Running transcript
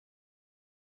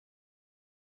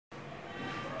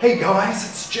Hey guys,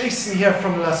 it's Jason here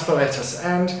from Las Paletas,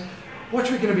 and what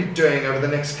we're going to be doing over the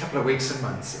next couple of weeks and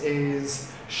months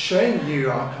is showing you,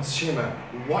 our consumer,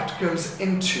 what goes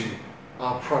into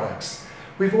our products.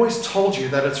 We've always told you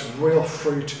that it's real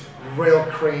fruit, real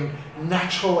cream,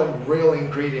 natural and real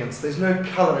ingredients. There's no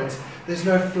colorants, there's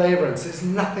no flavorants, there's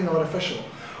nothing artificial.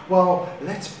 Well,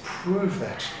 let's prove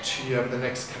that to you over the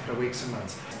next couple of weeks and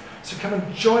months. So come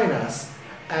and join us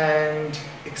and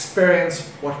experience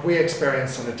what we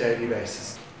experience on a daily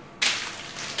basis.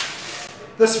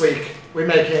 This week we're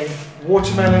making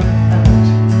watermelon and